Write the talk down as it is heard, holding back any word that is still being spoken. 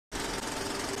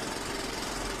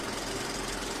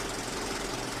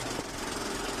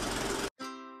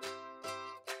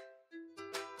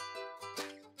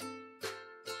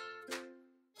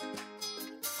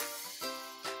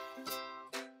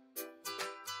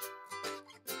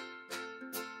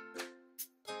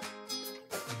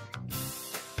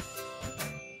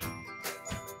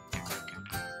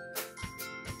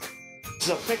It's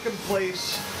a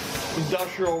pick-and-place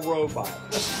industrial robot.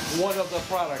 This is one of the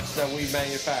products that we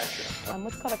manufacture. I'm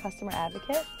what's called a customer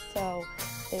advocate, so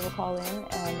they will call in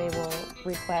and they will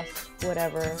request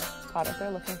whatever product they're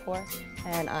looking for,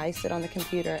 and I sit on the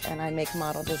computer and I make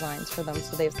model designs for them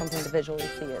so they have something to visually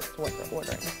see as to what they're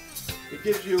ordering. It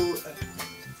gives you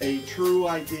a true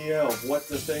idea of what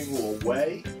the thing will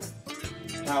weigh,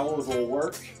 how it will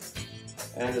work,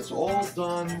 and it's all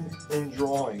done in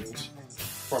drawings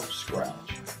from scratch.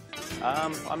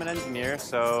 I'm an engineer,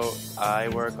 so I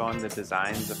work on the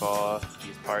designs of all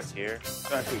these parts here.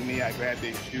 Starts with me, I grab the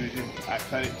extrusion, I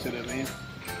cut it to the length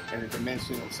and the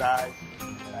dimension and size,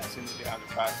 and I send it down to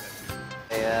process.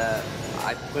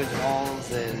 I put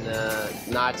holes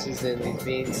and notches in these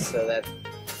beams so that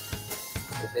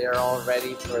they are all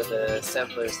ready for the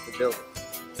assemblers to build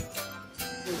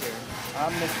it.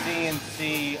 I'm the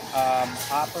CNC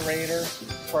operator,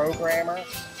 programmer,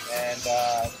 and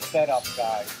setup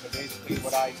guy. So basically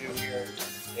what I do here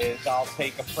is I'll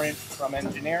take a print from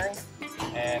engineering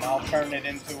and I'll turn it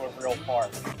into a real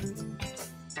part.